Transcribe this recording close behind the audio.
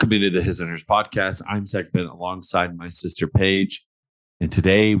Welcome to the His and Hers podcast. I'm Zach Bennett alongside my sister Paige. And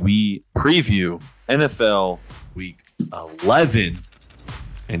today we preview NFL Week 11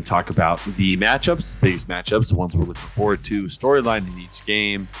 and talk about the matchups, biggest matchups, the ones we're looking forward to, storyline in each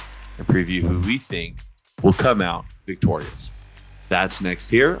game, and preview who we think will come out victorious. That's next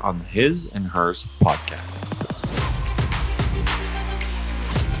here on the His and Hers podcast.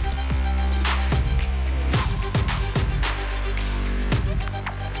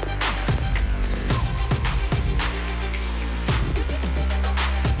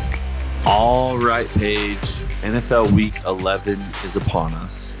 All right, Paige. NFL Week 11 is upon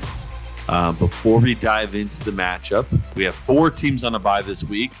us. Before we dive into the matchup, we have 4 teams on a bye this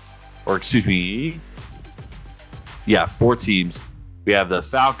week. Or excuse me. Yeah, 4 teams. We have the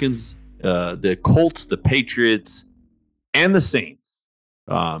Falcons, the Colts, the Patriots, and the Saints.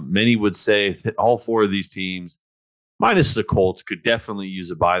 Many would say that all 4 of these teams, minus the Colts, could definitely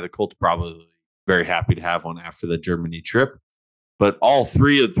use a bye. The Colts probably very happy to have one after the Germany trip. But all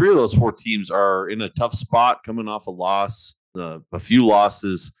three of those 4 teams are in a tough spot, coming off a loss, a few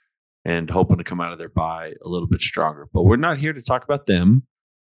losses, and hoping to come out of their bye a little bit stronger. But we're not here to talk about them.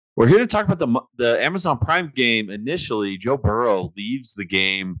 We're here to talk about the Amazon Prime game. Initially, Joe Burrow leaves the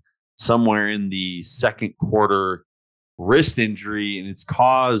game somewhere in the second quarter, wrist injury, and it's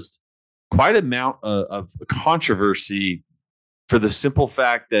caused quite an amount of controversy for the simple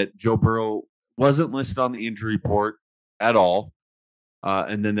fact that Joe Burrow wasn't listed on the injury report at all.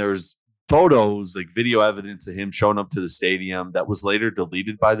 And then there's photos, like video evidence of him showing up to the stadium that was later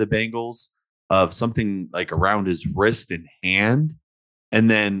deleted by the Bengals of something like around his wrist and hand. And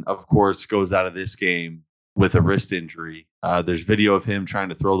then, of course, goes out of this game with a wrist injury. There's video of him trying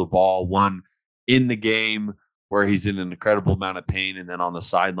to throw the ball, one in the game where he's in an incredible amount of pain. And then on the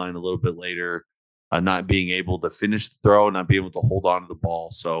sideline a little bit later, not being able to finish the throw, not being able to hold on to the ball.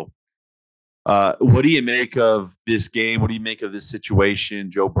 So, what do you make of this game? What do you make of this situation,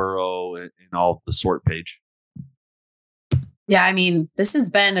 Joe Burrow and all the sort, Paige? Yeah, I mean, this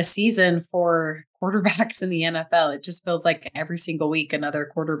has been a season for quarterbacks in the NFL. It just feels like every single week another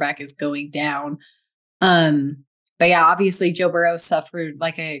quarterback is going down. But yeah, obviously Joe Burrow suffered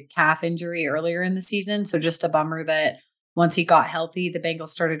like a calf injury earlier in the season. So just a bummer that once he got healthy, the Bengals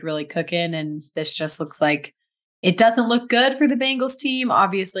started really cooking. And this just looks like it doesn't look good for the Bengals team.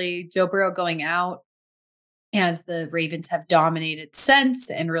 Obviously, Joe Burrow going out as the Ravens have dominated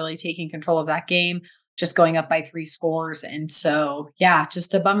since and really taking control of that game, just going up by 3 scores. And so, yeah,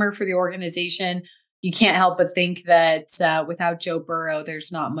 just a bummer for the organization. You can't help but think that without Joe Burrow,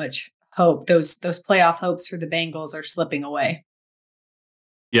 there's not much hope. Those playoff hopes for the Bengals are slipping away.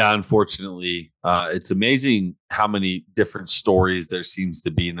 Yeah, unfortunately, it's amazing how many different stories there seems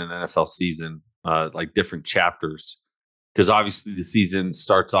to be in an NFL season. Like different chapters, because obviously the season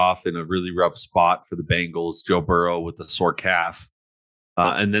starts off in a really rough spot for the Bengals, Joe Burrow with a sore calf.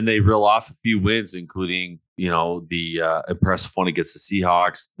 And then they reel off a few wins, including, the impressive one against the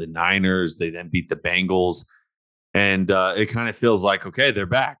Seahawks, the Niners. They then beat the Bengals. And it kind of feels like, okay, they're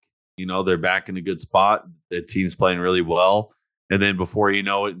back. They're back in a good spot. The team's playing really well. And then before you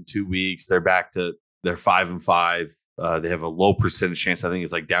know it, in 2 weeks, they're 5-5. They have a low percentage chance. I think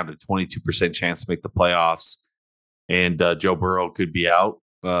it's like down to 22% chance to make the playoffs. And Joe Burrow could be out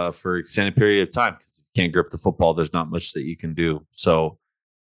for an extended period of time because if you can't grip the football, there's not much that you can do. So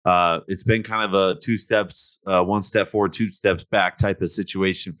it's been kind of a 2 steps, 1 step forward, 2 steps back type of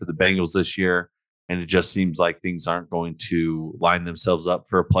situation for the Bengals this year. And it just seems like things aren't going to line themselves up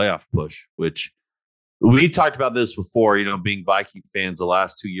for a playoff push, which we talked about this before, being Viking fans the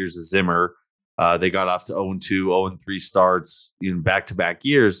last 2 years of Zimmer. They got off to 0-2, 0-3 starts in back-to-back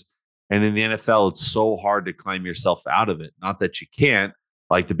years. And in the NFL, it's so hard to climb yourself out of it. Not that you can't.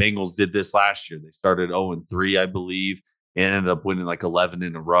 Like the Bengals did this last year. They started 0-3, I believe, and ended up winning like 11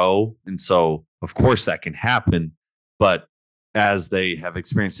 in a row. And so, of course, that can happen. But as they have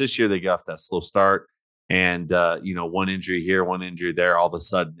experienced this year, they get off that slow start. And, one injury here, one injury there, all of a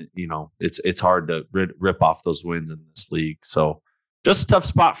sudden, it's hard to rip off those wins in this league. So, just a tough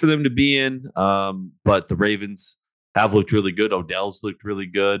spot for them to be in. But the Ravens have looked really good. Odell's looked really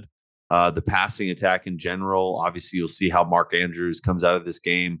good. The passing attack in general, obviously you'll see how Mark Andrews comes out of this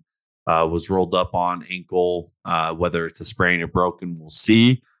game, was rolled up on ankle, whether it's a sprain or broken, we'll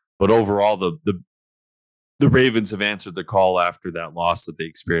see. But overall, the Ravens have answered the call after that loss that they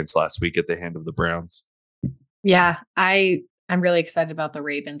experienced last week at the hand of the Browns. Yeah, I'm really excited about the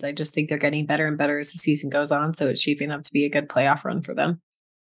Ravens. I just think they're getting better and better as the season goes on. So it's shaping up to be a good playoff run for them.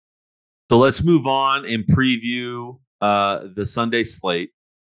 So let's move on and preview the Sunday slate.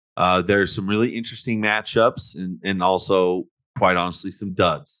 There's some really interesting matchups and also quite honestly, some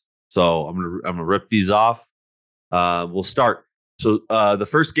duds. So I'm gonna rip these off. We'll start. So the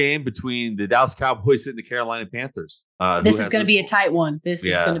first game between the Dallas Cowboys and the Carolina Panthers. This is going to be a tight one. This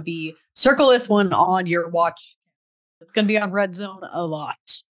is going to be circle this one on your watch. It's going to be on Red Zone a lot.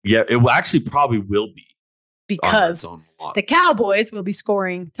 Yeah, it will actually probably will be because the Cowboys will be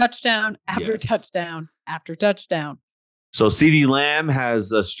scoring touchdown after touchdown after touchdown. So CeeDee Lamb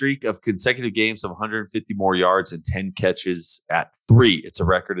has a streak of consecutive games of 150 more yards and 10 catches at 3. It's a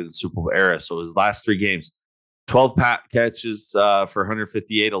record in the Super Bowl era. So his last 3 games, 12 catches for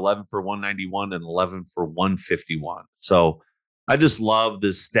 158, 11 for 191, and 11 for 151. So I just love the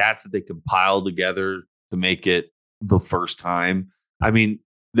stats that they compile together to make it the first time. I mean,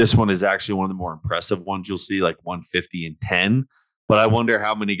 this one is actually one of the more impressive ones you'll see, like 150 and 10. But I wonder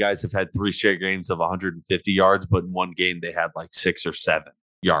how many guys have had 3 straight games of 150 yards, but in one game they had like 6 or 7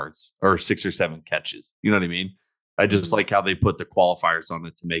 yards or 6 or 7 catches. You know what I mean? I just like how they put the qualifiers on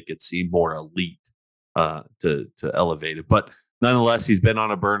it to make it seem more elite, to elevate it. But nonetheless, he's been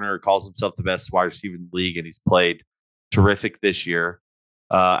on a burner, calls himself the best wide receiver in the league, and he's played terrific this year.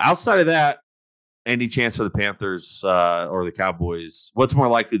 Outside of that, any chance for the Panthers or the Cowboys? What's more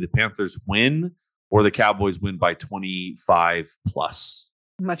likely, the Panthers win or the Cowboys win by 25 plus?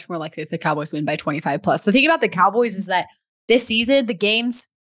 Much more likely the Cowboys win by 25 plus. The thing about the Cowboys is that this season, the games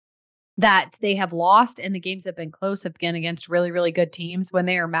that they have lost and the games that have been close have been against really, really good teams. When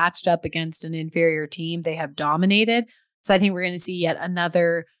they are matched up against an inferior team, they have dominated. So I think we're going to see yet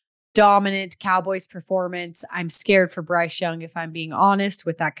another dominant Cowboys performance. I'm scared for Bryce Young, if I'm being honest,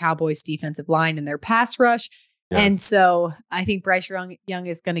 with that Cowboys defensive line and their pass rush. Yeah. And so I think Bryce Young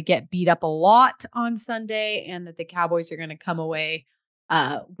is going to get beat up a lot on Sunday, and that the Cowboys are going to come away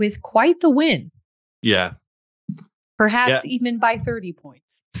with quite the win. Yeah. Perhaps even by 30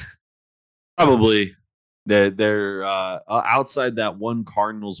 points. Probably. They're outside that one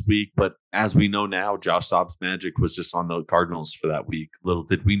Cardinals week, but as we know now, Josh Dobbs' magic was just on the Cardinals for that week. Little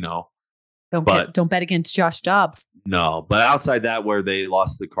did we know. Don't bet against Josh Dobbs. No, but outside that, where they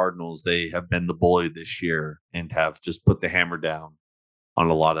lost the Cardinals, they have been the bully this year and have just put the hammer down on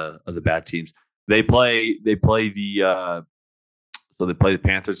a lot of the bad teams. They play the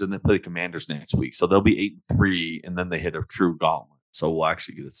Panthers and they play the Commanders next week. So they'll be 8-3, and then they hit a true gauntlet. So we'll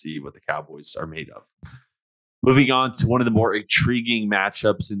actually get to see what the Cowboys are made of. Moving on to one of the more intriguing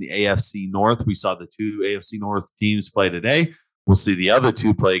matchups in the AFC North. We saw the 2 AFC North teams play today. We'll see the other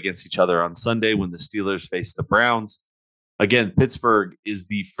 2 play against each other on Sunday when the Steelers face the Browns. Again, Pittsburgh is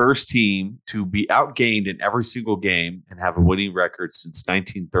the first team to be outgained in every single game and have a winning record since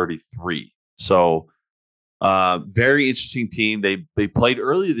 1933. So very interesting team. They played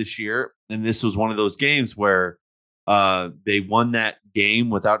early this year, and this was one of those games where they won that game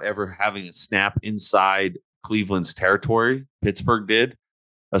without ever having a snap inside Cleveland's territory. Pittsburgh did.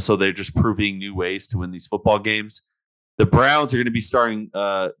 So they're just proving new ways to win these football games. The Browns are going to be starting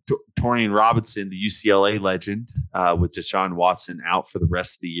Torian Robinson, the UCLA legend, with Deshaun Watson out for the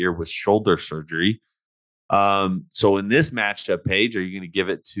rest of the year with shoulder surgery. So in this matchup, Paige, are you going to give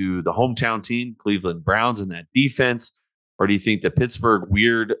it to the hometown team, Cleveland Browns, and that defense? Or do you think the Pittsburgh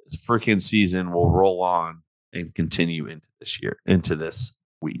weird freaking season will roll on and continue into this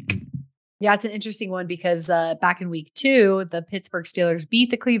week? Yeah, it's an interesting one because back in week 2, the Pittsburgh Steelers beat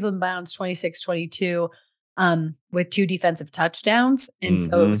the Cleveland Browns 26-22 with 2 defensive touchdowns. And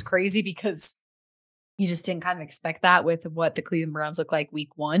so it was crazy because you just didn't kind of expect that with what the Cleveland Browns look like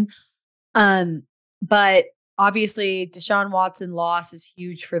week 1. But obviously Deshaun Watson loss is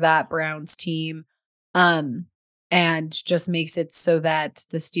huge for that Browns team. And just makes it so that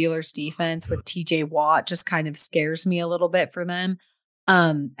the Steelers defense with TJ Watt just kind of scares me a little bit for them.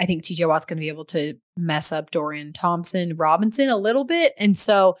 I think TJ Watt's going to be able to mess up Dorian Thompson-Robinson a little bit. And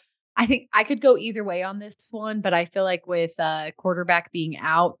so I think I could go either way on this one, but I feel like with quarterback being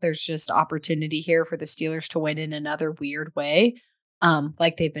out, there's just opportunity here for the Steelers to win in another weird way,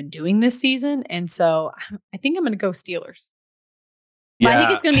 like they've been doing this season. And so I think I'm going to go Steelers. But I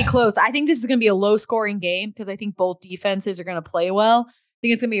think it's going to be close. I think this is going to be a low-scoring game because I think both defenses are going to play well. I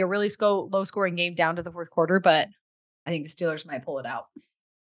think it's going to be a really low-scoring game down to the 4th quarter, but I think the Steelers might pull it out.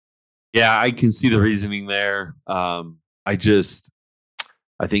 Yeah, I can see the reasoning there. I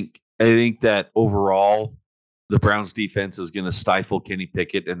think that overall, the Browns defense is going to stifle Kenny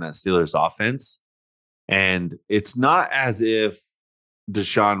Pickett and that Steelers offense. And it's not as if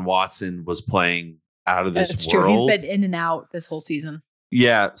Deshaun Watson was playing out of this That's world. True. He's been in and out this whole season.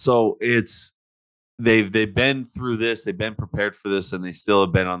 Yeah, so they've been through this, they've been prepared for this, and they still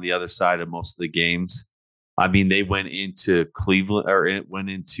have been on the other side of most of the games. I mean, they went into Cleveland or it went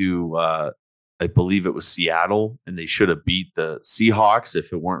into I believe it was Seattle, and they should have beat the Seahawks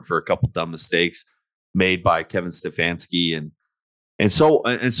if it weren't for a couple dumb mistakes made by Kevin Stefanski. And so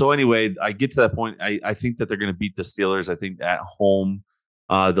anyway, I get to that point. I think that they're going to beat the Steelers. I think at home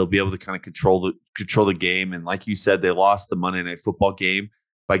they'll be able to kind of control the game. And like you said, they lost the Monday Night Football game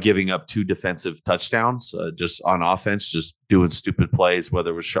by giving up 2 defensive touchdowns just on offense, just doing stupid plays,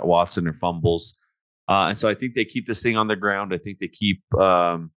 whether it was Watson or fumbles. And so I think they keep this thing on the ground. I think they keep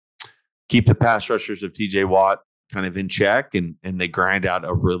the pass rushers of TJ Watt kind of in check, and they grind out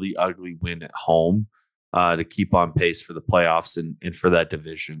a really ugly win at home to keep on pace for the playoffs and for that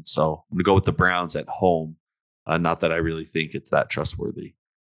division. So I'm going to go with the Browns at home. Not that I really think it's that trustworthy.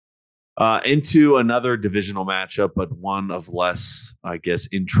 Into another divisional matchup, but one of less, I guess,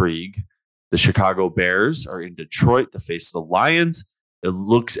 intrigue. The Chicago Bears are in Detroit to face the Lions. It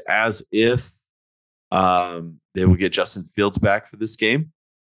looks as if they will get Justin Fields back for this game.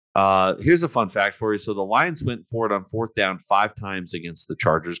 Here's a fun fact for you. So the Lions went for it on 4th down 5 times against the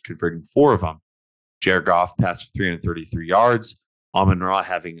Chargers, converting 4 of them. Jared Goff passed for 333 yards. Amon-Ra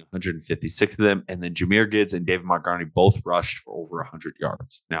having 156 of them. And then Jahmyr Gibbs and David Montgomery both rushed for over 100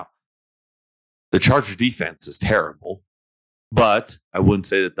 yards. Now, the Chargers defense is terrible, but I wouldn't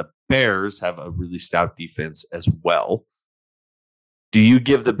say that the Bears have a really stout defense as well. Do you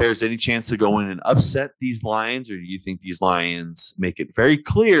give the Bears any chance to go in and upset these Lions, or do you think these Lions make it very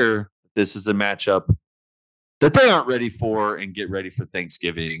clear that this is a matchup that they aren't ready for and get ready for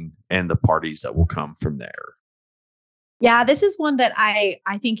Thanksgiving and the parties that will come from there? Yeah, this is one that I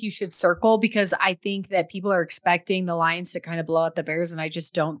think you should circle, because I think that people are expecting the Lions to kind of blow out the Bears, and I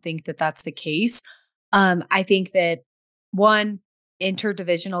just don't think that that's the case. I think that, one,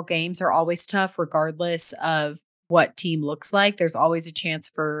 interdivisional games are always tough regardless of what team looks like. There's always a chance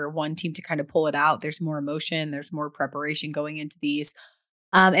for one team to kind of pull it out. There's more emotion, there's more preparation going into these.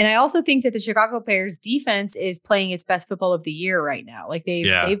 And I also think that the Chicago Bears defense is playing its best football of the year right now. Like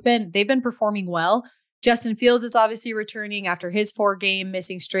they've been performing well. Justin Fields is obviously returning after his 4-game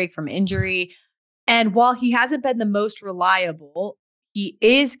missing streak from injury. And while he hasn't been the most reliable, he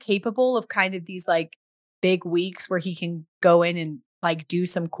is capable of kind of these like big weeks where he can go in and like do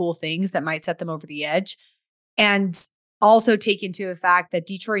some cool things that might set them over the edge. And also take into the fact that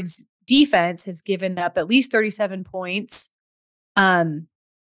Detroit's defense has given up at least 37 points in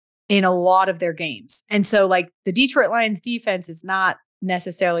a lot of their games. And so like the Detroit Lions defense is not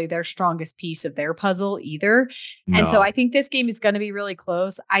necessarily their strongest piece of their puzzle either. No. And so I think this game is going to be really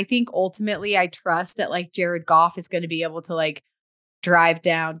close. I think ultimately I trust that like Jared Goff is going to be able to like drive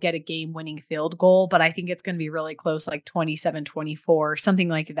down, get a game-winning field goal, but I think it's going to be really close, like 27-24, something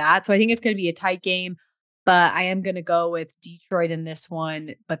like that. So I think it's going to be a tight game, but I am going to go with Detroit in this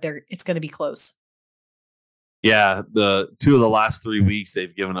one, but it's going to be close. Yeah, the 2 of the last 3 weeks,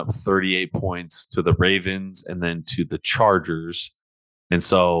 they've given up 38 points to the Ravens and then to the Chargers. And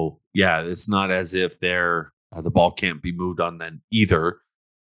so, yeah, it's not as if the ball can't be moved on them either.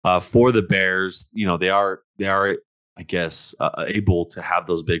 For the Bears, you know, they are, I guess, able to have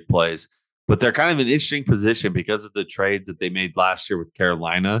those big plays, but they're kind of in an interesting position because of the trades that they made last year with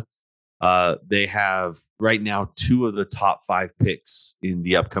Carolina. They have right now 2 of the top 5 picks in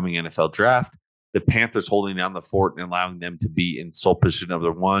the upcoming NFL draft. The Panthers holding down the fort and allowing them to be in sole position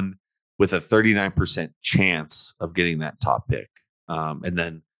number 1 with a 39% chance of getting that top pick. And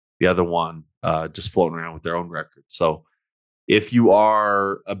then the other one just floating around with their own record. So if you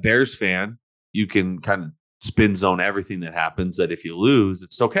are a Bears fan, you can kind of spin zone everything that happens, that if you lose,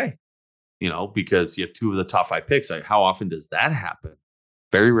 it's okay, you know, because you have 2 of the top 5 picks. Like, how often does that happen?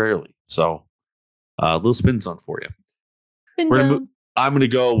 Very rarely. So a little spin zone for you. I'm going to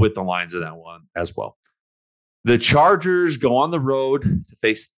go with the Lions in that one as well. The Chargers go on the road to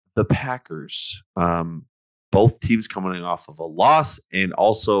face the Packers. Both teams coming off of a loss and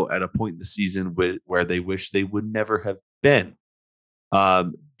also at a point in the season where they wish they would never have been.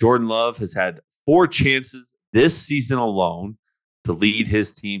 Jordan Love has had 4 chances this season alone to lead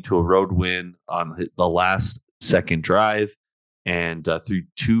his team to a road win on the last second drive, and threw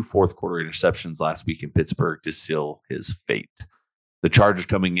 2 fourth-quarter interceptions last week in Pittsburgh to seal his fate. The Chargers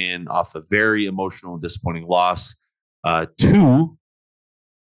coming in off a very emotional and disappointing loss to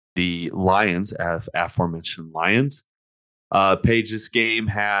the Lions, aforementioned Lions. Paige, this game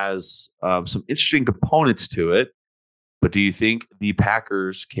has some interesting components to it, but do you think the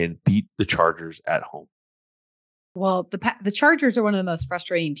Packers can beat the Chargers at home? Well, the Chargers are one of the most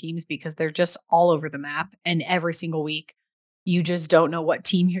frustrating teams because they're just all over the map, and every single week you just don't know what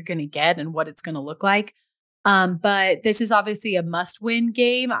team you're going to get and what it's going to look like. But this is obviously a must-win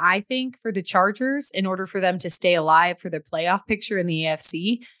game, I think, for the Chargers in order for them to stay alive for their playoff picture in the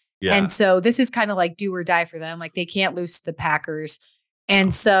AFC. Yeah. And so this is kind of like do or die for them. Like they can't lose to the Packers.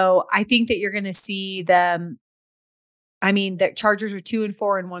 And so I think that you're going to see them. I mean, the Chargers are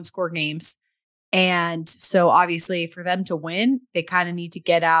 2-4 in one score games. And so obviously for them to win, they kind of need to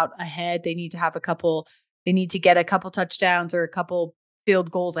get out ahead. They need to have they need to get a couple touchdowns or a couple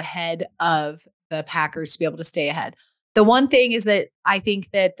field goals ahead of the Packers to be able to stay ahead. The one thing is that I think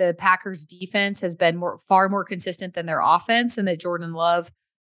that the Packers defense has been far more consistent than their offense, and that Jordan Love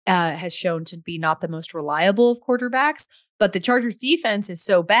has shown to be not the most reliable of quarterbacks. But the Chargers defense is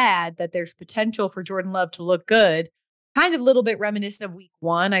so bad that there's potential for Jordan Love to look good. Kind of a little bit reminiscent of week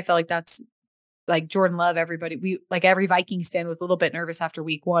 1. I felt like that's like Jordan Love, every Vikings fan was a little bit nervous after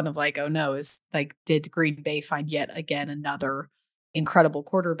week 1 of like, oh no, did Green Bay find yet again another incredible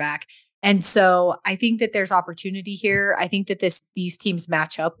quarterback? And so I think that there's opportunity here. I think that these teams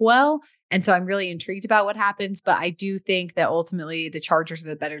match up well. And so I'm really intrigued about what happens, but I do think that ultimately the Chargers are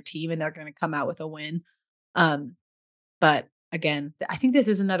the better team and they're going to come out with a win. But again, I think this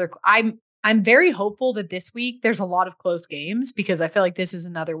is I'm very hopeful that this week there's a lot of close games because I feel like this is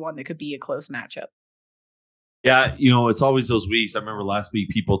another one that could be a close matchup. Yeah, it's always those weeks. I remember last week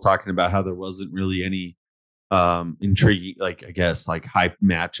people talking about how there wasn't really any intriguing, like I guess, like hype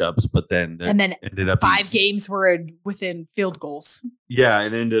matchups, but then ended up 5 games were within field goals. Yeah,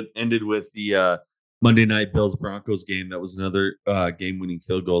 it ended with the Monday night Bills Broncos game. That was another game-winning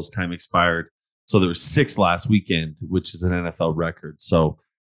field goals. Time expired, so there were 6 last weekend, which is an NFL record. So,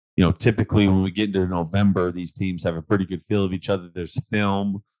 typically when we get into November, these teams have a pretty good feel of each other. There's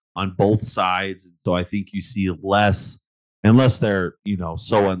film on both sides, and so I think you see less. Unless they're,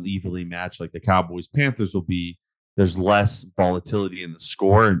 so unevenly matched like the Cowboys Panthers will be, there's less volatility in the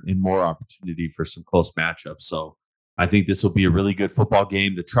score and more opportunity for some close matchups. So I think this will be a really good football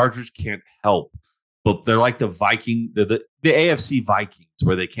game. The Chargers can't help, but they're like the AFC Vikings,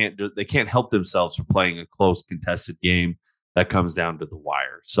 where they can't help themselves from playing a close contested game that comes down to the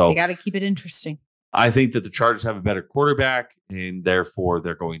wire. So they got to keep it interesting. I think that the Chargers have a better quarterback, and therefore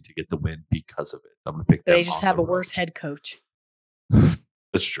they're going to get the win because of it. I'm going to pick them. They just have a worse head coach.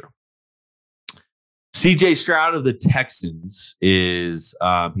 That's true. CJ Stroud of the Texans is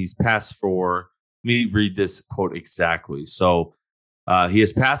he's passed for. Let me read this quote exactly. So he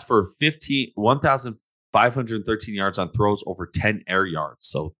has passed for 1,513 yards on throws over 10 air yards.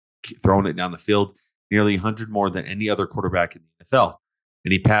 So throwing it down the field, nearly 100 more than any other quarterback in the NFL.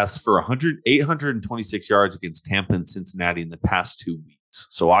 And he passed for 826 yards against Tampa and Cincinnati in the past 2 weeks.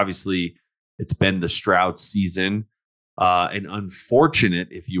 So obviously, it's been the Stroud season. And unfortunate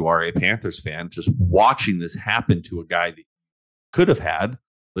if you are a Panthers fan, just watching this happen to a guy that you could have had,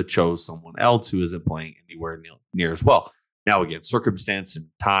 but chose someone else who isn't playing anywhere near as well. Now, again, circumstance and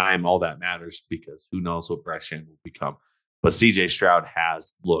time, all that matters because who knows what Bryce Young will become. But CJ Stroud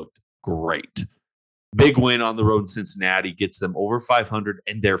has looked great. Big win on the road in Cincinnati gets them over 500,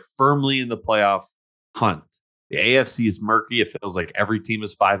 and they're firmly in the playoff hunt. The AFC is murky. It feels like every team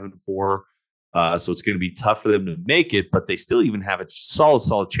is 5-4. So it's going to be tough for them to make it, but they still even have a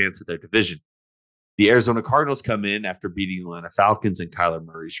solid chance at their division. The Arizona Cardinals come in after beating the Atlanta Falcons and Kyler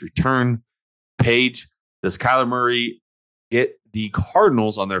Murray's return. Paige, does Kyler Murray get the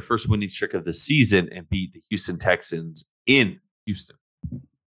Cardinals on their first winning streak of the season and beat the Houston Texans in Houston?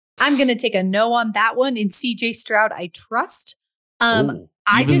 I'm going to take a no on that one. In CJ Stroud, I trust. The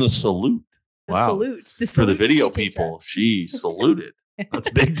salute. Wow. The salute for the video people, she saluted.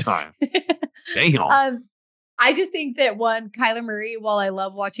 That's big time. Damn. I just think that Kyler Murray, while I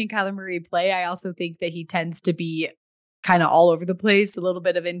love watching Kyler Murray play, I also think that he tends to be kind of all over the place, a little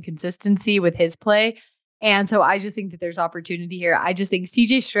bit of inconsistency with his play. And so I just think that there's opportunity here. I just think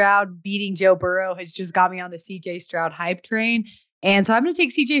CJ Stroud beating Joe Burrow has just got me on the CJ Stroud hype train. And so I'm going to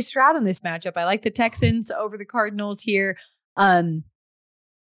take CJ Stroud in this matchup. I like the Texans over the Cardinals here. CJ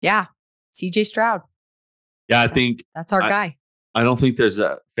Stroud. Yeah, I think that's our guy. I don't think there's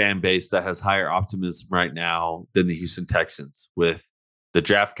a fan base that has higher optimism right now than the Houston Texans with the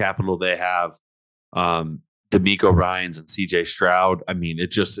draft capital they have, DeMeco Ryans and CJ Stroud. I mean,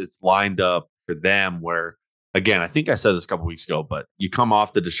 it's lined up for them where, again, I think I said this a couple weeks ago, but you come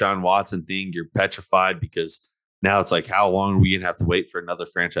off the Deshaun Watson thing, you're petrified because now it's like, how long are we going to have to wait for another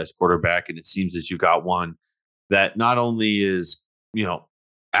franchise quarterback? And it seems that you got one that not only is,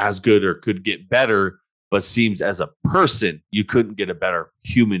 as good or could get better, but seems as a person, you couldn't get a better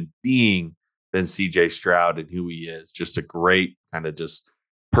human being than CJ Stroud and who he is. Just a great kind of just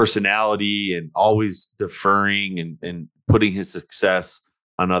personality and always deferring and putting his success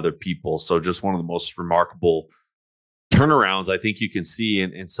on other people. So just one of the most remarkable turnarounds I think you can see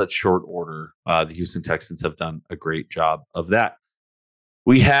in such short order. The Houston Texans have done a great job of that.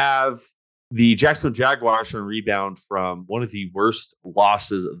 We have the Jacksonville Jaguars on rebound from one of the worst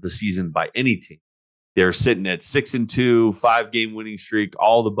losses of the season by any team. They're sitting at 6-2, 5-game winning streak,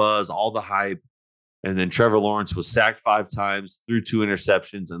 all the buzz, all the hype. And then Trevor Lawrence was sacked 5 times, threw 2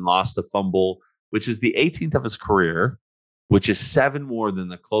 interceptions, and lost a fumble, which is the 18th of his career, which is 7 more than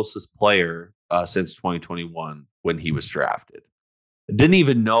the closest player since 2021 when he was drafted. I didn't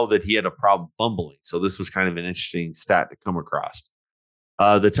even know that he had a problem fumbling. So this was kind of an interesting stat to come across.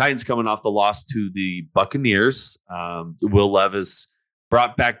 The Titans coming off the loss to the Buccaneers. Will Levis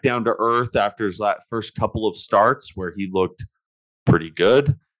brought back down to earth after his first couple of starts where he looked pretty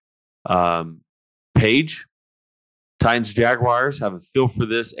good. Paige, Titans Jaguars have a feel for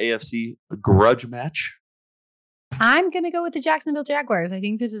this AFC grudge match. I'm going to go with the Jacksonville Jaguars. I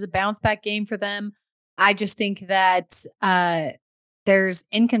think this is a bounce back game for them. I just think that there's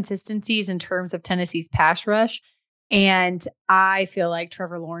inconsistencies in terms of Tennessee's pass rush. And I feel like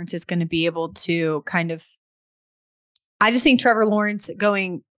Trevor Lawrence is going to be able to I just think Trevor Lawrence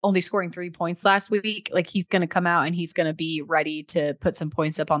only scoring 3 points last week, like he's going to come out and he's going to be ready to put some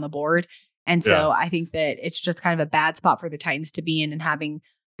points up on the board. And so I think that it's just kind of a bad spot for the Titans to be in and having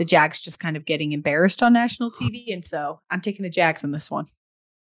the Jags just kind of getting embarrassed on national TV. And so I'm taking the Jags in this one.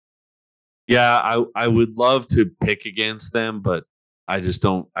 Yeah, I would love to pick against them, but I just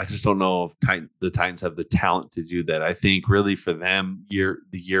don't know if the Titans have the talent to do that. I think really for them, the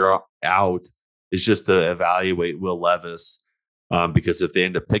year out is just to evaluate Will Levis because if they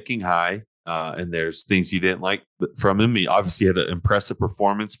end up picking high and there's things you didn't like from him, he obviously had an impressive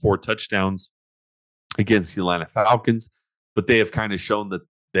performance, 4 touchdowns against the Atlanta Falcons, but they have kind of shown that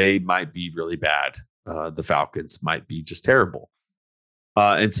they might be really bad. The Falcons might be just terrible.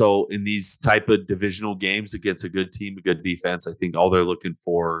 And so in these type of divisional games against a good team, a good defense, I think all they're looking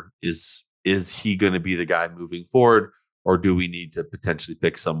for is he going to be the guy moving forward, or do we need to potentially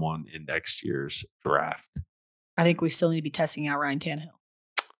pick someone in next year's draft? I think we still need to be testing out Ryan Tannehill.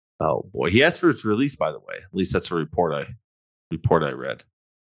 Oh boy, he asked for his release, by the way. At least that's a report I read.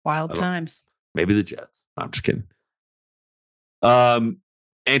 Wild times. Maybe the Jets. I'm just kidding.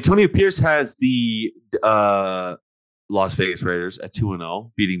 Antonio Pierce has the Las Vegas Raiders at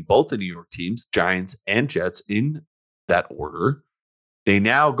 2-0, beating both the New York teams, Giants and Jets, in that order. They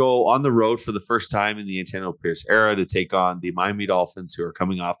now go on the road for the first time in the Antonio Pierce era to take on the Miami Dolphins, who are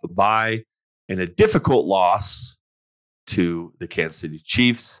coming off a bye and a difficult loss to the Kansas City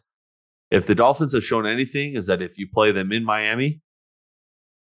Chiefs. If the Dolphins have shown anything, is that if you play them in Miami,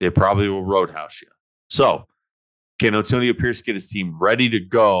 they probably will roadhouse you. So, can Antonio Pierce get his team ready to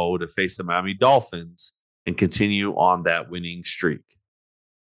go to face the Miami Dolphins and continue on that winning streak?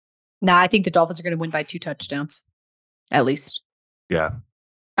 Nah, I think the Dolphins are going to win by 2 touchdowns, at least. Yeah.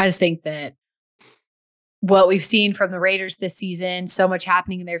 I just think that what we've seen from the Raiders this season, so much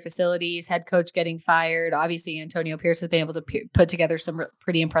happening in their facilities, head coach getting fired. Obviously, Antonio Pierce has been able to put together some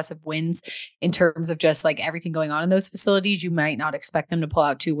pretty impressive wins in terms of just like everything going on in those facilities. You might not expect them to pull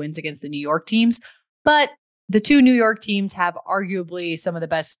out 2 wins against the New York teams, but the 2 New York teams have arguably some of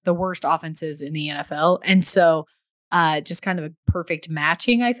the worst offenses in the NFL. And so just kind of a perfect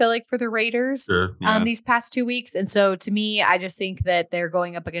matching, I feel like, for the Raiders these past 2 weeks. And so to me, I just think that they're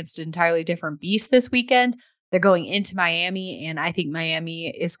going up against an entirely different beast this weekend. They're going into Miami, and I think Miami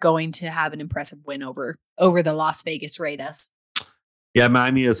is going to have an impressive win over the Las Vegas Raiders. Yeah,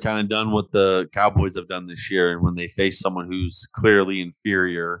 Miami has kind of done what the Cowboys have done this year. And when they face someone who's clearly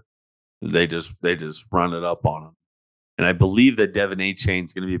inferior, they just run it up on them. And I believe that Devin Achane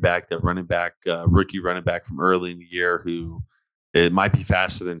is going to be back, that running back, rookie running back from early in the year, who it might be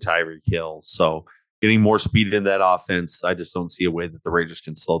faster than Tyreek Hill. So getting more speed in that offense, I just don't see a way that the Raiders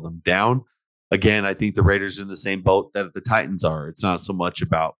can slow them down. Again, I think the Raiders are in the same boat that the Titans are. It's not so much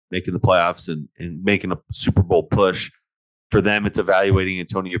about making the playoffs and making a Super Bowl push. For them, it's evaluating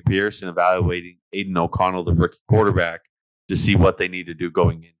Antonio Pierce and evaluating Aiden O'Connell, the rookie quarterback, to see what they need to do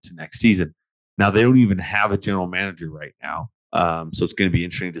going into next season. Now, they don't even have a general manager right now. So it's going to be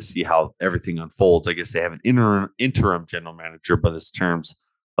interesting to see how everything unfolds. I guess they have an interim general manager, but in terms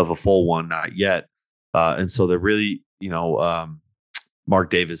of a full one, not yet. And so they're really, Mark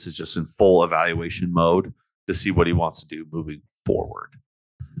Davis is just in full evaluation mode to see what he wants to do moving forward.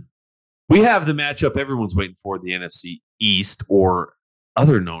 We have the matchup everyone's waiting for, the NFC East, or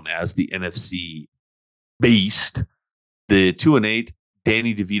other known as the NFC Beast. The 2-8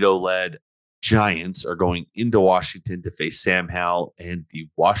 Danny DeVito-led Giants are going into Washington to face Sam Howell and the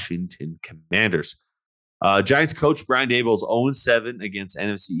Washington Commanders. Giants coach Brian Daboll is 0-7 against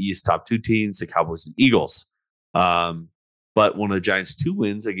NFC East top 2 teams, the Cowboys and Eagles. But one of the Giants' 2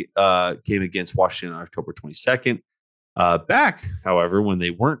 wins came against Washington on October 22nd back, however, when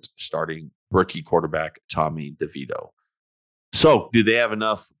they weren't starting rookie quarterback Tommy DeVito. So, do they have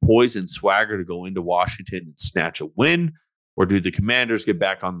enough poise and swagger to go into Washington and snatch a win? Or do the Commanders get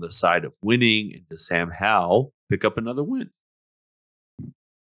back on the side of winning and does Sam Howell pick up another win?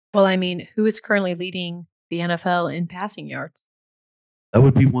 Well, I mean, who is currently leading the NFL in passing yards? That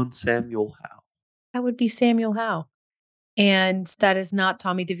would be one Samuel Howell. That would be Samuel Howell. And that is not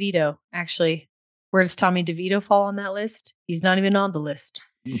Tommy DeVito, actually. Where does Tommy DeVito fall on that list? He's not even on the list.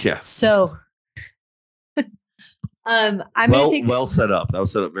 Yeah. So, I'm well, take well set up. That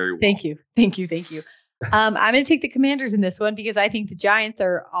was set up very well. Thank you. I'm going to take the Commanders in this one because I think the Giants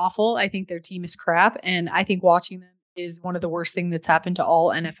are awful. I think their team is crap. And I think watching them is one of the worst things that's happened to all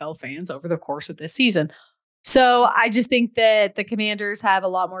NFL fans over the course of this season. So I just think that the Commanders have a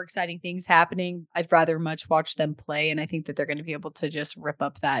lot more exciting things happening. I'd rather much watch them play. And I think that they're going to be able to just rip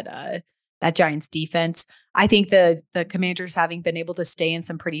up that Giants defense. I think the Commanders having been able to stay in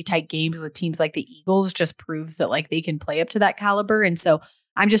some pretty tight games with teams like the Eagles just proves that like they can play up to that caliber. And so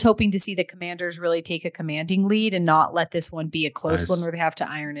I'm just hoping to see the Commanders really take a commanding lead and not let this one be a close one where they have to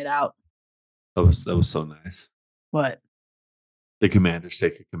iron it out. That was so nice. What? The Commanders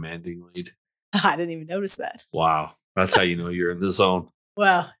take a commanding lead. I didn't even notice that. Wow. That's how you know you're in the zone.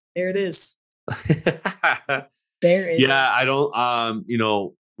 Well, there it is. There it is. Yeah, I don't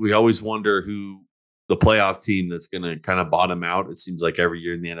we always wonder who the playoff team that's going to kind of bottom out. It seems like every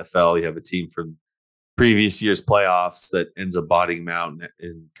year in the NFL, you have a team from previous year's playoffs that ends up bottoming out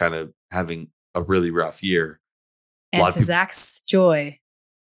and kind of having a really rough year. And to Zach's joy,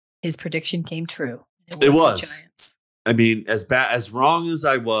 his prediction came true. It was. The Giants. I mean, as wrong as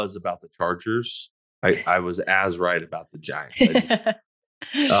I was about the Chargers, I was as right about the Giants.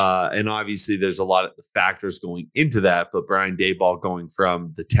 And obviously, there's a lot of factors going into that. But Brian Daboll going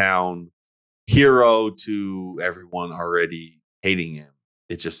from the town hero to everyone already hating him,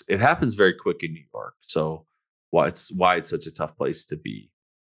 it happens very quick in New York. So why it's such a tough place to be.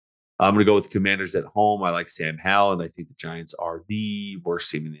 I'm going to go with the Commanders at home. I like Sam Howell, and I think the Giants are the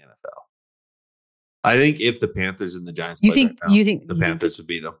worst team in the NFL. I think if the Panthers and the Giants you think the Panthers would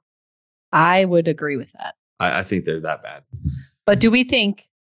beat them. I would agree with that. I think they're that bad. But do we think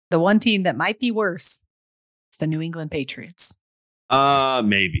the one team that might be worse is the New England Patriots?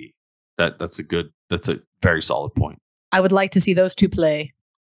 Maybe. That's a very solid point. I would like to see those two play.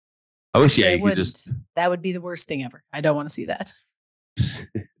 I wish you could just. That would be the worst thing ever. I don't want to see that.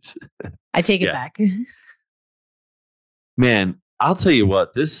 I take it back. Man, I'll tell you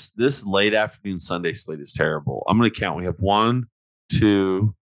what, this late afternoon Sunday slate is terrible. I'm going to count. We have 1,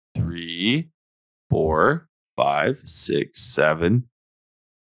 2, 3, 4, 5, 6, 7,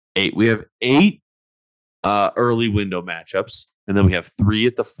 8. We have 8 early window matchups, and then we have 3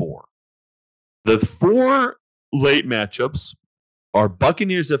 at the 4. The 4 late matchups are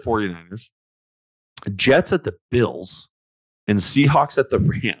Buccaneers at 49ers, Jets at the Bills, and Seahawks at the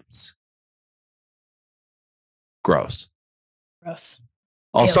Rams. Gross.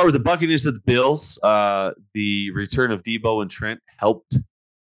 I'll start with the Buccaneers at the Bills. The return of Debo and Trent helped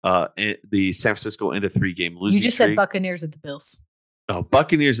the San Francisco end a 3-game losing streak. You just said Buccaneers at the Bills. Oh,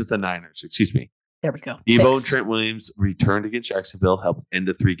 Buccaneers at the Niners. Excuse me. There we go. Debo and Trent Williams returned against Jacksonville, helped end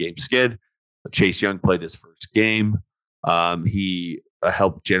a 3-game skid. Chase Young played his first game. He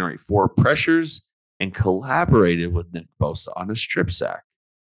helped generate 4 pressures and collaborated with Nick Bosa on a strip sack.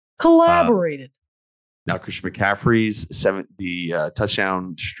 Collaborated. Now, Christian McCaffrey's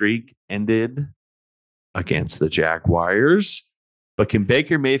touchdown streak ended against the Jaguars. But can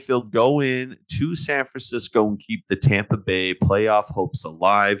Baker Mayfield go in to San Francisco and keep the Tampa Bay playoff hopes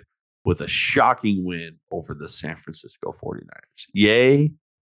alive with a shocking win over the San Francisco 49ers? Yay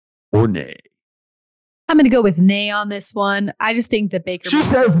or nay? I'm going to go with nay on this one. I just think that Baker Mayfield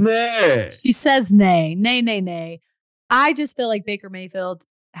says nay. She says nay. Nay. I just feel like Baker Mayfield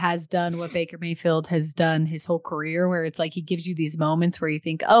has done what Baker Mayfield has done his whole career, where it's like he gives you these moments where you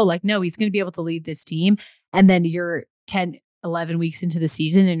think, oh, like, no, he's going to be able to lead this team. And then you're 10, 11 weeks into the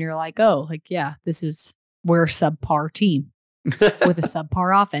season and you're like, oh, like, yeah, we're a subpar team with a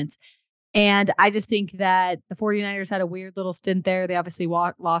subpar offense. And I just think that the 49ers had a weird little stint there. They obviously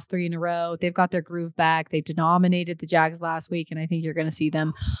lost 3 in a row. They've got their groove back. They dominated the Jags last week. And I think you're going to see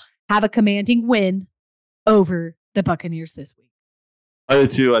them have a commanding win over the Buccaneers this week. I do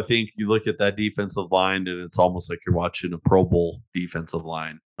too. I think you look at that defensive line and it's almost like you're watching a Pro Bowl defensive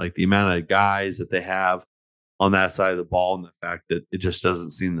line. Like the amount of guys that they have on that side of the ball and the fact that it just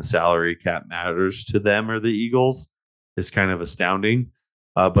doesn't seem the salary cap matters to them or the Eagles is kind of astounding.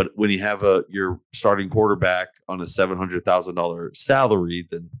 But when you have your starting quarterback on a $700,000 salary,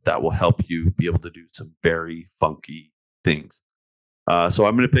 then that will help you be able to do some very funky things. So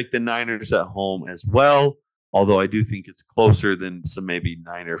I'm going to pick the Niners at home as well, although I do think it's closer than some maybe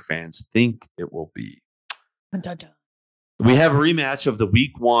Niner fans think it will be. Dun-dun-dun. We have a rematch of the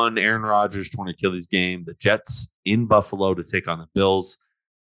Week 1 Aaron Rodgers torn Achilles game. The Jets in Buffalo to take on the Bills.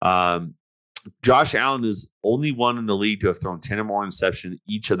 Josh Allen is only one in the league to have thrown 10 or more interceptions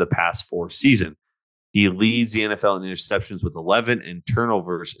each of the past 4 seasons. He leads the NFL in interceptions with 11 and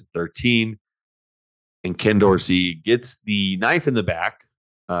turnovers at 13. And Ken Dorsey gets the knife in the back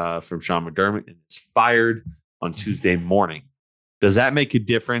from Sean McDermott and is fired on Tuesday morning. Does that make a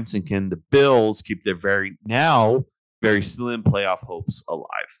difference? And can the Bills keep their very slim playoff hopes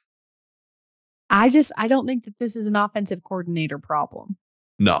alive? I don't think that this is an offensive coordinator problem.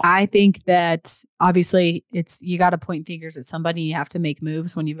 No. I think that obviously you got to point fingers at somebody. You have to make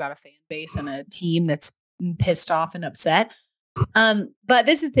moves when you've got a fan base and a team that's pissed off and upset. But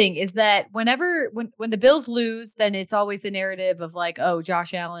this is the thing is that when the Bills lose, then it's always the narrative of like, oh,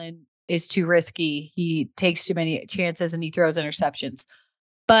 Josh Allen is too risky. He takes too many chances and he throws interceptions.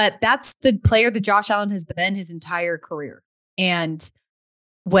 But that's the player that Josh Allen has been his entire career. And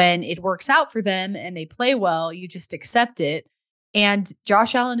when it works out for them and they play well, you just accept it. And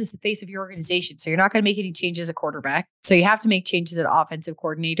Josh Allen is the face of your organization. So you're not going to make any changes at quarterback. So you have to make changes at offensive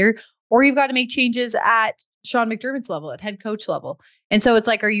coordinator, or you've got to make changes at Sean McDermott's level, at head coach level. And so it's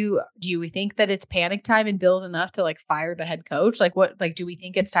like, do we think that it's panic time in Bills enough to like fire the head coach? Do we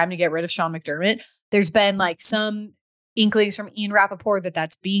think it's time to get rid of Sean McDermott? There's been like some inklings from Ian Rappaport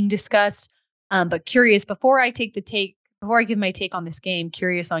that's being discussed. But curious, before I give my take on this game,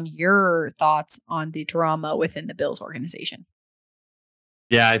 curious on your thoughts on the drama within the Bills organization.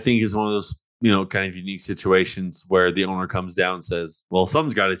 Yeah, I think it's one of those, kind of unique situations where the owner comes down and says, well,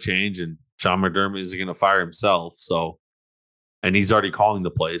 something's got to change. And Sean McDermott is going to fire himself. So, and he's already calling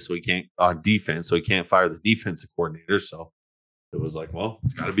the play. So he can't on defense. So he can't fire the defensive coordinator. So it was like, well,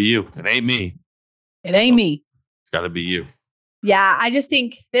 it's got to be you. It ain't me. It's got to be you. Yeah, I just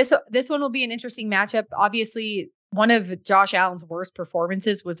think this one will be an interesting matchup. Obviously, one of Josh Allen's worst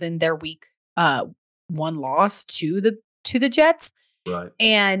performances was in their week 1 loss to the Jets. Right.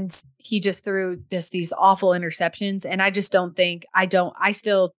 And he just threw just these awful interceptions. And I just don't think I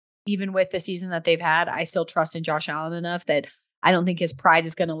still, even with the season that they've had, I still trust in Josh Allen enough that I don't think his pride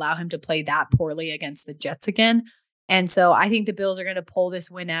is going to allow him to play that poorly against the Jets again. And so I think the Bills are going to pull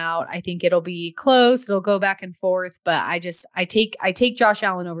this win out. I think it'll be close. It'll go back and forth, but I take Josh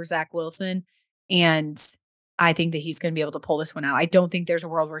Allen over Zach Wilson. And I think that he's going to be able to pull this one out. I don't think there's a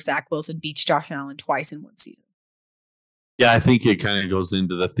world where Zach Wilson beats Josh Allen twice in one season. Yeah, I think it kind of goes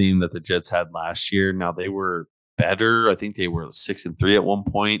into the theme that the Jets had last year. Now they were better. I think they were 6-3 at one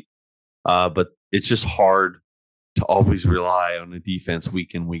point. But it's just hard to always rely on a defense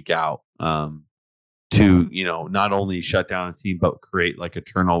week in, week out to, not only shut down a team, but create like a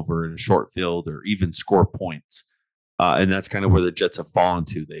turnover in a short field or even score points. And that's kind of where the Jets have fallen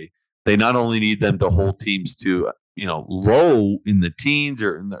to. They not only need them to hold teams to, low in the teens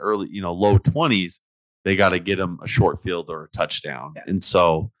or in the early, low 20s, they got to get them a short field or a touchdown. Yeah. And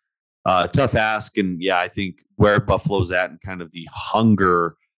so tough ask. And yeah, I think where Buffalo's at and kind of the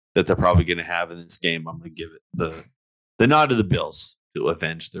hunger that they're probably going to have in this game, I'm going to give it the nod to the Bills to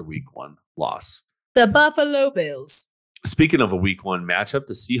avenge their week 1 loss. The Buffalo Bills. Speaking of a week 1 matchup,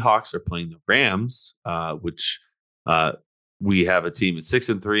 the Seahawks are playing the Rams, which we have a team at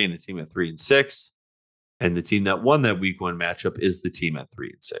 6-3 and a team at 3-6. And the team that won that week 1 matchup is the team at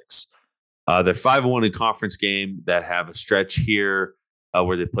 3-6. They're 5-1 in conference game that have a stretch here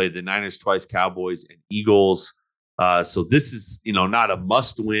where they played the Niners twice, Cowboys, and Eagles. So this is, not a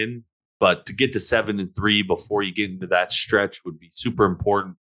must win, but to get to 7-3 before you get into that stretch would be super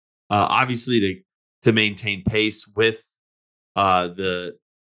important. Obviously, to maintain pace with the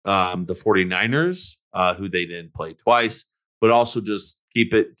 49ers, who they didn't play twice, but also just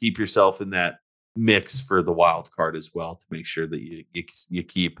keep yourself in that mix for the wild card as well to make sure that you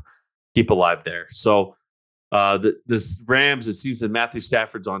keep alive there. So this Rams, it seems that Matthew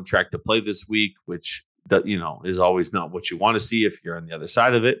Stafford's on track to play this week, which is always not what you want to see if you're on the other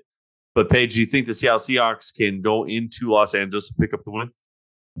side of it. But Paige, do you think the Seattle Seahawks can go into Los Angeles and pick up the win?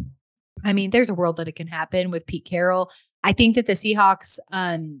 I mean, there's a world that it can happen with Pete Carroll. I think that the Seahawks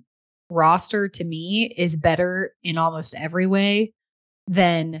roster to me is better in almost every way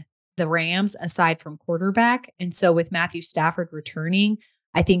than the Rams, aside from quarterback. And so with Matthew Stafford returning,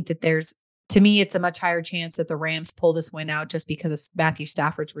 I think that to me, it's a much higher chance that the Rams pull this win out just because of Matthew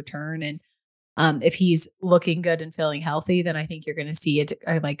Stafford's return. And if he's looking good and feeling healthy, then I think you're going to see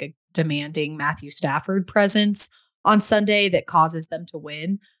a demanding Matthew Stafford presence on Sunday that causes them to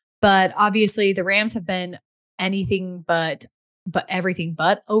win. But obviously the Rams have been anything but everything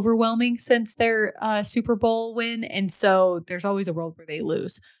but overwhelming since their Super Bowl win. And so there's always a world where they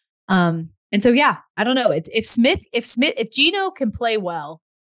lose. And so, yeah, I don't know. It's if Geno can play well,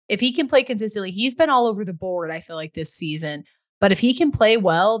 if he can play consistently, he's been all over the board, I feel like, this season. But if he can play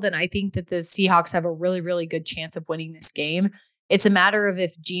well, then I think that the Seahawks have a really, really good chance of winning this game. It's a matter of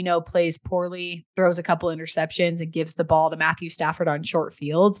if Geno plays poorly, throws a couple interceptions, and gives the ball to Matthew Stafford on short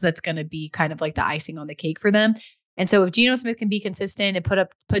fields, that's going to be kind of like the icing on the cake for them. And so if Geno Smith can be consistent and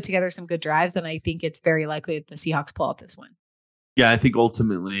put together some good drives, then I think it's very likely that the Seahawks pull out this win. Yeah, I think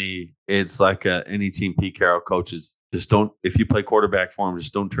ultimately it's like any team Pete Carroll coaches, just don't, if you play quarterback for him,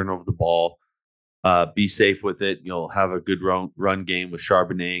 just don't turn over the ball. Be safe with it. You'll have a good run game with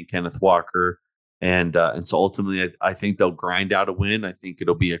Charbonnet and Kenneth Walker. And so ultimately, I think they'll grind out a win. I think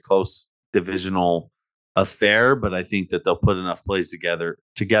it'll be a close divisional affair, but I think that they'll put enough plays together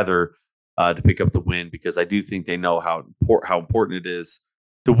to pick up the win, because I do think they know how important it is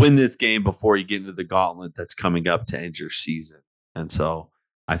to win this game before you get into the gauntlet that's coming up to end your season. And so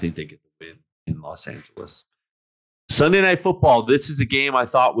I think they get the win in Los Angeles. Sunday Night Football. This is a game I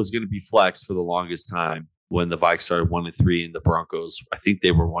thought was going to be flexed for the longest time when the Vikes started 1-3 and the Broncos, I think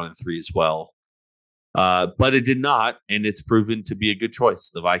they were 1-3 as well. But it did not, and it's proven to be a good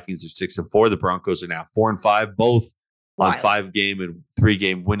choice. The Vikings are 6-4. The Broncos are now 4-5, both on 5-game and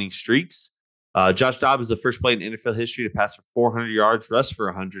 3-game winning streaks. Josh Dobbs is the first player in NFL history to pass for 400 yards, rush for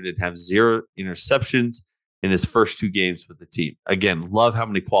 100, and have 0 interceptions in his first 2 games with the team. Again, love how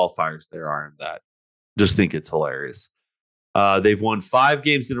many qualifiers there are in that. Just think it's hilarious. They've won 5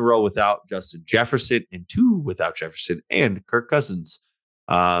 games in a row without Justin Jefferson and 2 without Jefferson and Kirk Cousins.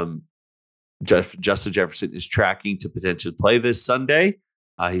 Justin Jefferson is tracking to potentially play this Sunday.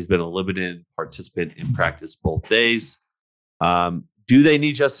 He's been a limited participant in practice both days. Do they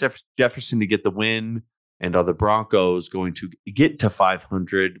need Justin Jefferson to get the win? And are the Broncos going to get to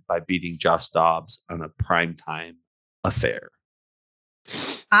 500 by beating Josh Dobbs on a primetime affair?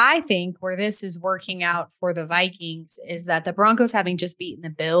 I think where this is working out for the Vikings is that the Broncos, having just beaten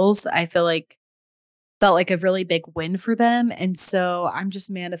the Bills, I felt like a really big win for them. And so I'm just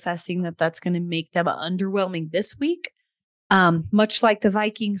manifesting that that's going to make them underwhelming this week. Much like the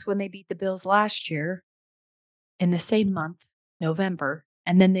Vikings when they beat the Bills last year in the same month, November.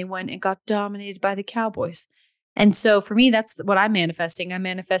 And then they went and got dominated by the Cowboys. And so for me, that's what I'm manifesting. I'm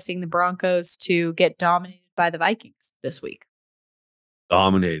manifesting the Broncos to get dominated by the Vikings this week.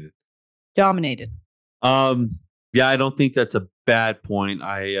 Dominated. Yeah, I don't think that's a bad point.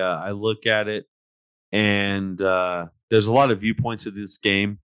 I look at it, and there's a lot of viewpoints of this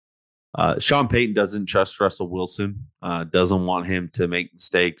game. Sean Payton doesn't trust Russell Wilson, doesn't want him to make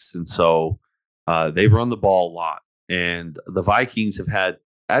mistakes. And so they run the ball a lot. And the Vikings have had,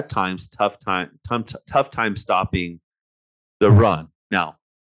 at times, tough time stopping the run. Now,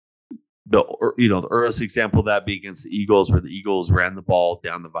 the earliest example of that be against the Eagles, where the Eagles ran the ball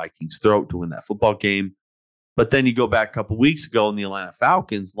down the Vikings' throat to win that football game. But then you go back a couple weeks ago, and the Atlanta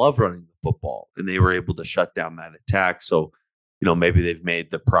Falcons love running the football, and they were able to shut down that attack. So, maybe they've made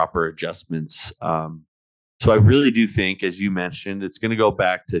the proper adjustments. So I really do think, as you mentioned, it's going to go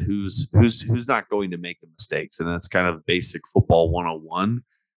back to who's not going to make the mistakes, and that's kind of basic football 101.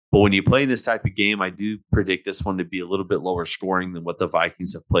 But when you play in this type of game, I do predict this one to be a little bit lower scoring than what the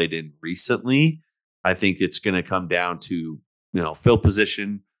Vikings have played in recently. I think it's going to come down to field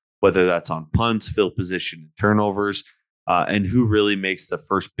position, whether that's on punts, field position, and turnovers, and who really makes the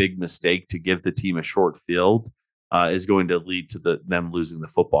first big mistake to give the team a short field is going to lead to them losing the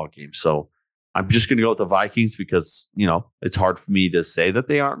football game. So I'm just going to go with the Vikings because, it's hard for me to say that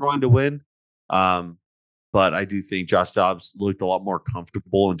they aren't going to win. But I do think Josh Dobbs looked a lot more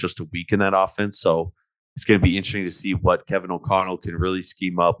comfortable in just a week in that offense. So it's going to be interesting to see what Kevin O'Connell can really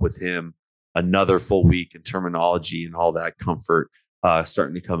scheme up with him another full week in terminology and all that comfort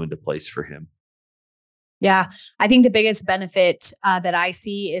starting to come into place for him. Yeah, I think the biggest benefit that I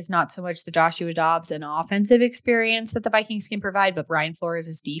see is not so much the Joshua Dobbs and offensive experience that the Vikings can provide, but Brian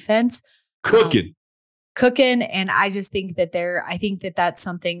Flores' defense. Cooking. And I just think that that's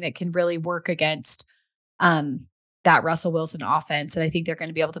something that can really work against that Russell Wilson offense. And I think they're going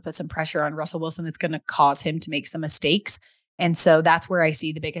to be able to put some pressure on Russell Wilson that's going to cause him to make some mistakes. And so that's where I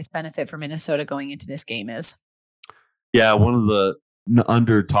see the biggest benefit for Minnesota going into this game is. Yeah, one of the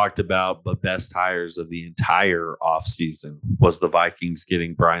under talked about but best hires of the entire offseason was the Vikings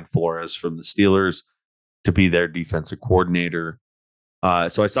getting Brian Flores from the Steelers to be their defensive coordinator.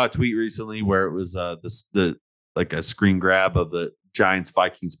 So I saw a tweet recently where it was like a screen grab of the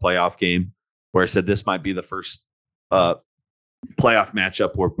Giants-Vikings playoff game where I said this might be the first playoff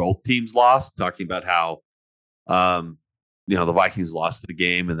matchup where both teams lost, talking about how The Vikings lost the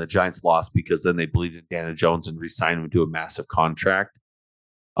game and the Giants lost because then they believed in Daniel Jones and re-signed him to a massive contract.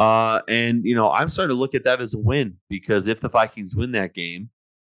 I'm starting to look at that as a win because if the Vikings win that game,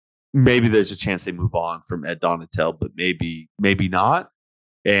 maybe there's a chance they move on from Ed Donatel, but maybe not.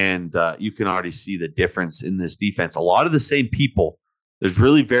 And you can already see the difference in this defense. A lot of the same people. There's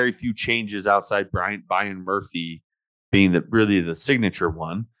really very few changes outside Byron Murphy being really the signature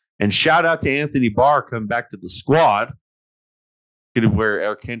one. And shout out to Anthony Barr coming back to the squad. Going to wear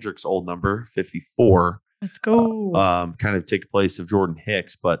Eric Kendrick's old number, 54. Let's go. Kind of take the place of Jordan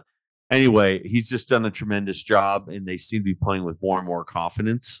Hicks. But anyway, he's just done a tremendous job, and they seem to be playing with more and more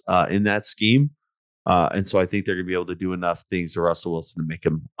confidence in that scheme. And so I think they're going to be able to do enough things to Russell Wilson to make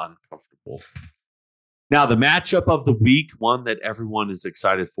him uncomfortable. Now, the matchup of the week, one that everyone is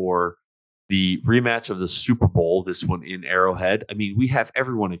excited for, the rematch of the Super Bowl, this one in Arrowhead. I mean, we have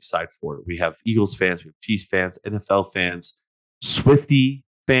everyone excited for it. We have Eagles fans, we have Chiefs fans, NFL fans, Swiftie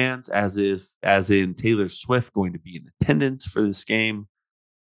fans, as in Taylor Swift going to be in attendance for this game.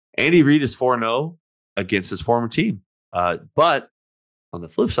 Andy Reid is 4-0 against his former team. But on the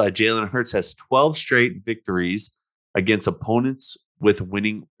flip side, Jalen Hurts has 12 straight victories against opponents with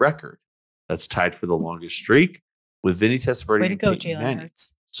winning record. That's tied for the longest streak with Vinny Testaverde. Way to go, Jalen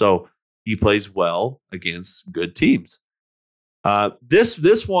Hurts. So he plays well against good teams.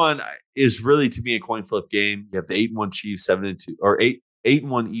 This one is really, to me, a coin flip game. You have the 8-1 Chiefs, 7-2, or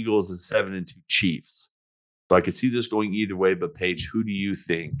 8-1 Eagles and 7-2 Chiefs. So I could see this going either way. But Paige, who do you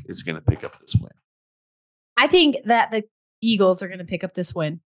think is going to pick up this win? I think that the Eagles are going to pick up this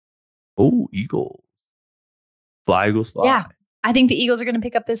win. Oh, Eagles. Fly, Eagles, fly. Yeah. I think the Eagles are going to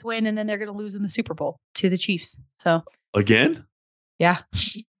pick up this win, and then they're going to lose in the Super Bowl to the Chiefs. So again? Yeah.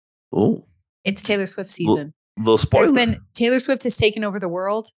 Oh. It's Taylor Swift season. Little spoiler. Taylor Swift has taken over the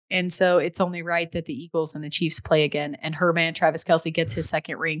world, and so it's only right that the Eagles and the Chiefs play again, and her man Travis Kelce gets his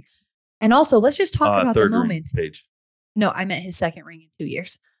second ring. And also, let's just talk about the moment. Page. No, I meant his second ring in 2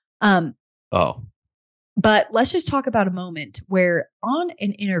 years. But let's just talk about a moment where on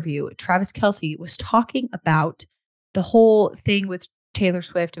an interview, Travis Kelce was talking about the whole thing with Taylor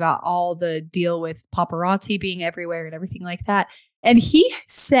Swift, about all the deal with paparazzi being everywhere and everything like that. And he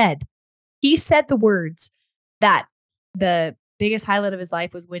said the words that the biggest highlight of his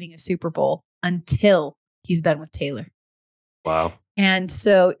life was winning a Super Bowl until he's been with Taylor. Wow. And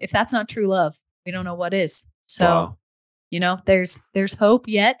so if that's not true love, we don't know what is. So, wow. There's hope,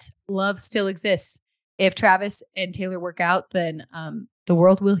 yet love still exists. If Travis and Taylor work out, then the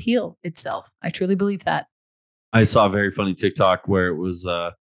world will heal itself. I truly believe that. I saw a very funny TikTok where it was,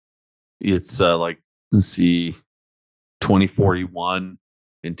 let's see, 2041,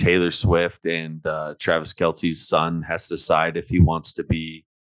 and Taylor Swift and Travis Kelce's son has to decide if he wants to be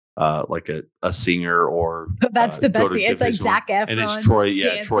like a singer or that's the best thing. It's like Zac Efron, and it's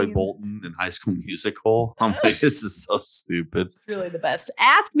Troy Bolton in High School Musical. I'm like, this is so stupid. It's really the best.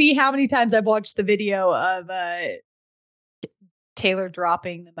 Ask me how many times I've watched the video of Taylor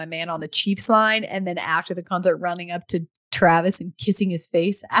dropping my man on the Chiefs line, and then after the concert running up to Travis and kissing his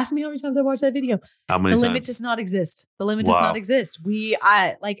face. Ask me how many times I watched that video. How many The times? limit does not exist. The limit does not exist. The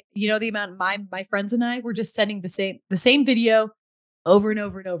amount my friends and I were just sending the same video over and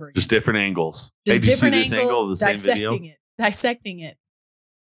over and over again. Just different angles. Just did different you see this angle of the same video? Dissecting it.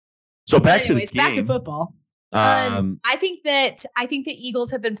 So back to the game. Back to football. I think the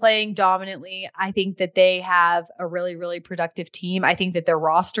Eagles have been playing dominantly. I think that they have a really, really productive team. I think that their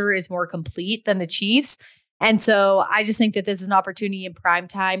roster is more complete than the Chiefs. And so I just think that this is an opportunity in prime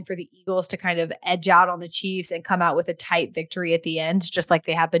time for the Eagles to kind of edge out on the Chiefs and come out with a tight victory at the end, just like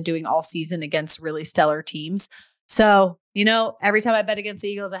they have been doing all season against really stellar teams. So, every time I bet against the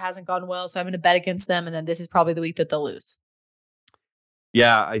Eagles, it hasn't gone well. So I'm going to bet against them. And then this is probably the week that they'll lose.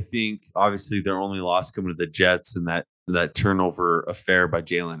 Yeah, I think obviously their only loss coming to the Jets and that turnover affair by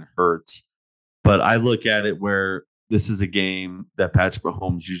Jalen Hurts. But I look at it where this is a game that Patrick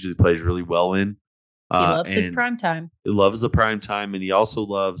Mahomes usually plays really well in. He loves his prime time. He loves the prime time, and he also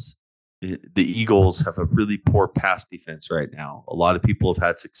loves the Eagles have a really poor pass defense right now. A lot of people have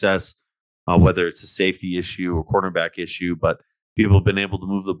had success, whether it's a safety issue or quarterback issue, but people have been able to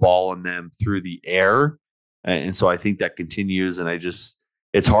move the ball on them through the air. And so I think that continues. And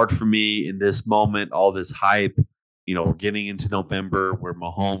it's hard for me in this moment, all this hype, we're getting into November where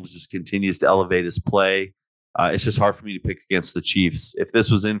Mahomes just continues to elevate his play. It's just hard for me to pick against the Chiefs. If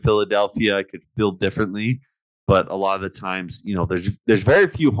this was in Philadelphia, I could feel differently. But a lot of the times, there's very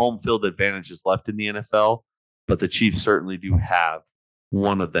few home field advantages left in the NFL, but the Chiefs certainly do have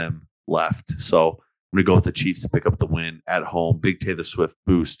one of them left. So I'm going to go with the Chiefs to pick up the win at home. Big Taylor Swift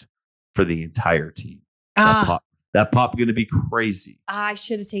boost for the entire team. That pop going to be crazy. I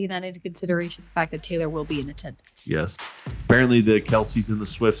should have taken that into consideration. The fact that Taylor will be in attendance. Yes. Apparently the Kelseys and the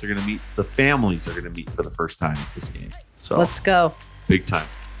Swifts are going to meet. The families are going to meet for the first time at this game. So let's go. Big time.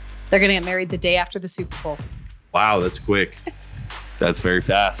 They're going to get married the day after the Super Bowl. Wow, that's quick. That's very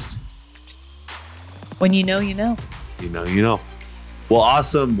fast. When you know, you know. You know. Well,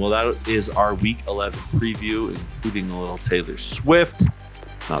 awesome. Well, that is our Week 11 preview, including a little Taylor Swift.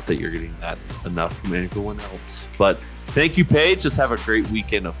 Not that you're getting that enough from anyone else. But thank you, Paige. Just have a great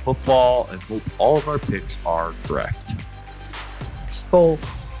weekend of football and hope all of our picks are correct. Skol.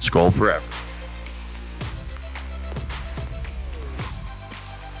 Skol forever.